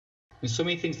in so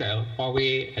many things that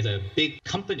Huawei, as a big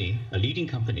company, a leading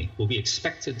company, will be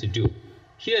expected to do.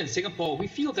 Here in Singapore, we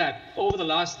feel that over the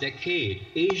last decade,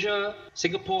 Asia,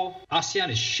 Singapore, ASEAN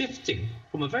is shifting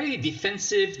from a very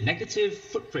defensive, negative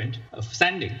footprint of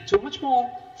standing to a much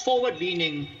more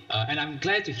forward-leaning, and I'm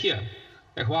glad to hear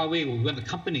that Huawei will be one of the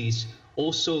companies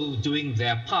also doing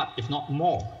their part, if not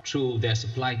more, through their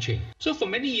supply chain. So for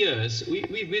many years,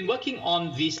 we've been working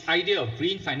on this idea of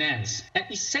green finance, and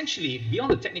essentially,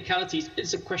 beyond the technicalities,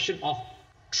 it's a question of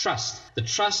trust. The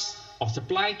trust of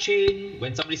supply chain,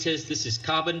 when somebody says this is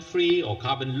carbon free or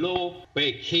carbon low, where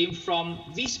it came from,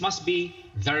 these must be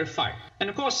verified. And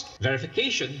of course,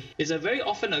 verification is very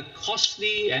often a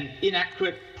costly and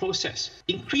inaccurate process.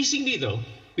 Increasingly though,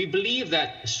 we believe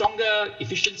that stronger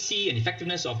efficiency and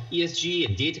effectiveness of ESG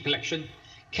and data collection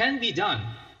can be done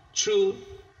through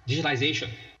digitalization.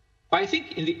 But I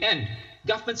think in the end,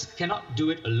 governments cannot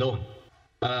do it alone.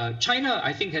 China,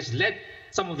 I think, has led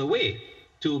some of the way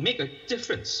to make a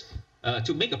difference,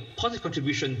 to make a positive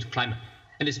contribution to climate.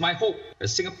 And it's my hope that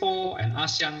Singapore and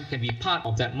ASEAN can be part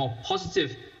of that more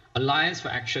positive alliance for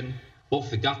action,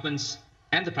 both the governments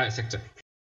and the private sector.